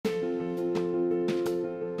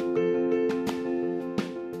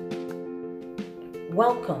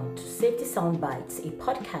Welcome to Safety Soundbites, a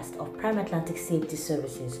podcast of Prime Atlantic Safety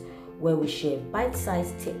Services, where we share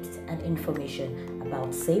bite-sized tips and information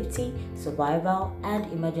about safety, survival, and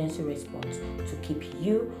emergency response to keep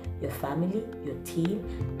you, your family, your team,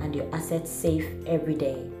 and your assets safe every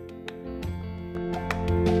day.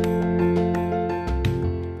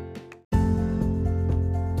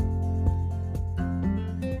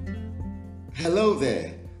 Hello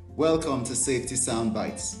there. Welcome to Safety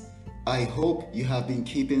Soundbites. I hope you have been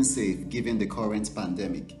keeping safe given the current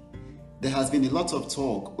pandemic. There has been a lot of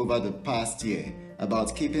talk over the past year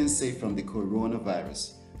about keeping safe from the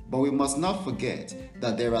coronavirus, but we must not forget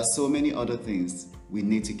that there are so many other things we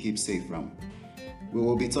need to keep safe from. We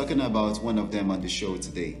will be talking about one of them on the show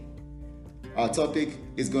today. Our topic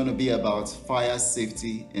is going to be about fire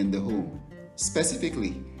safety in the home,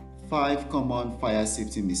 specifically 5 common fire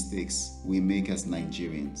safety mistakes we make as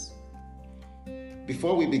Nigerians.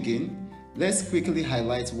 Before we begin, let's quickly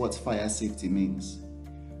highlight what fire safety means.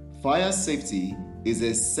 Fire safety is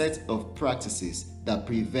a set of practices that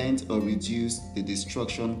prevent or reduce the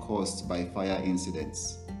destruction caused by fire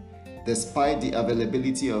incidents. Despite the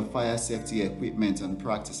availability of fire safety equipment and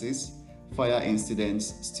practices, fire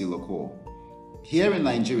incidents still occur. Here in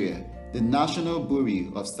Nigeria, the National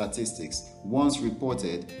Bureau of Statistics once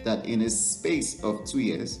reported that in a space of 2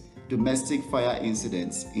 years, domestic fire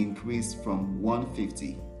incidents increased from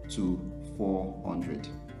 150 to 400.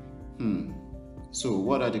 So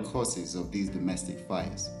what are the causes of these domestic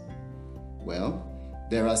fires? Well,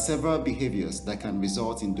 there are several behaviors that can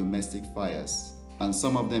result in domestic fires, and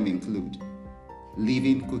some of them include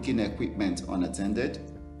leaving cooking equipment unattended,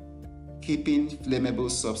 keeping flammable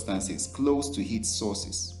substances close to heat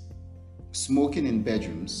sources, smoking in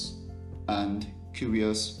bedrooms, and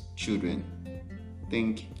curious children.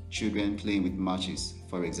 Think children playing with matches,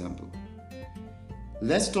 for example.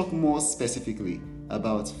 Let's talk more specifically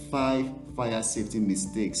about 5 fire safety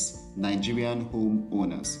mistakes Nigerian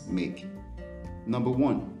homeowners make. Number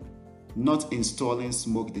 1, not installing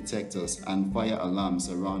smoke detectors and fire alarms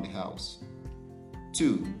around the house.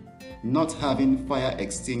 2, not having fire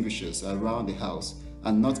extinguishers around the house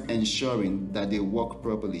and not ensuring that they work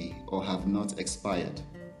properly or have not expired.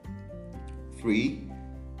 3,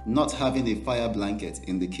 not having a fire blanket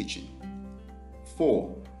in the kitchen.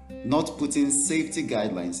 4, not putting safety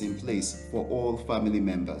guidelines in place for all family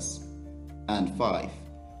members. And 5,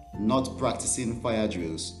 not practicing fire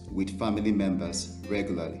drills with family members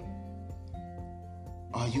regularly.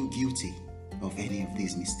 Are you guilty of any of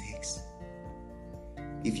these mistakes?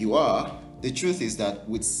 If you are, the truth is that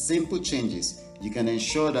with simple changes, you can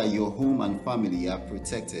ensure that your home and family are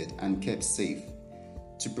protected and kept safe.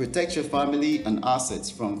 To protect your family and assets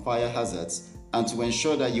from fire hazards and to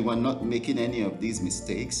ensure that you are not making any of these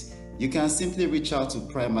mistakes, you can simply reach out to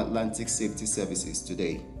Prime Atlantic Safety Services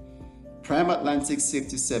today. Prime Atlantic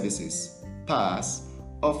Safety Services, PASS,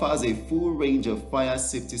 offers a full range of fire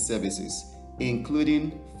safety services,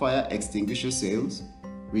 including fire extinguisher sales,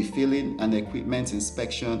 refilling and equipment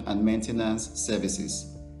inspection and maintenance services.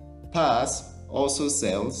 PASS also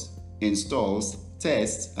sells, installs,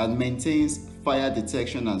 tests, and maintains fire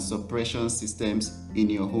detection and suppression systems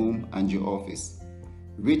in your home and your office.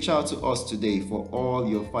 Reach out to us today for all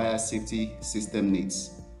your fire safety system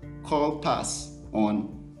needs. Call PASS on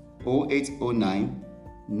 0809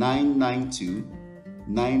 992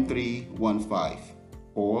 9315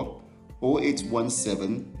 or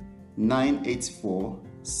 0817 984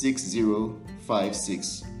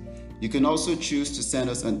 6056. You can also choose to send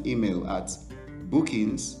us an email at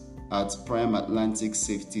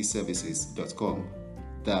bookings@primeatlanticsafetyservices.com.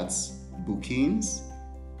 That's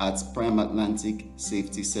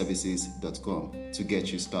bookings@primeatlanticsafetyservices.com to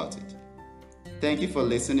get you started. Thank you for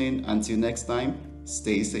listening. Until next time,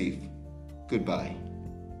 stay safe. Goodbye.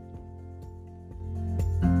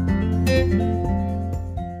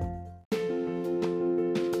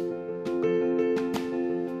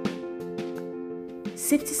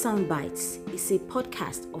 Safety Soundbites is a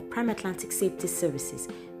podcast of Prime Atlantic Safety Services.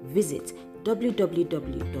 Visit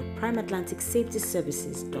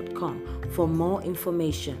www.primeatlanticsafetyservices.com for more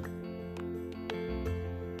information.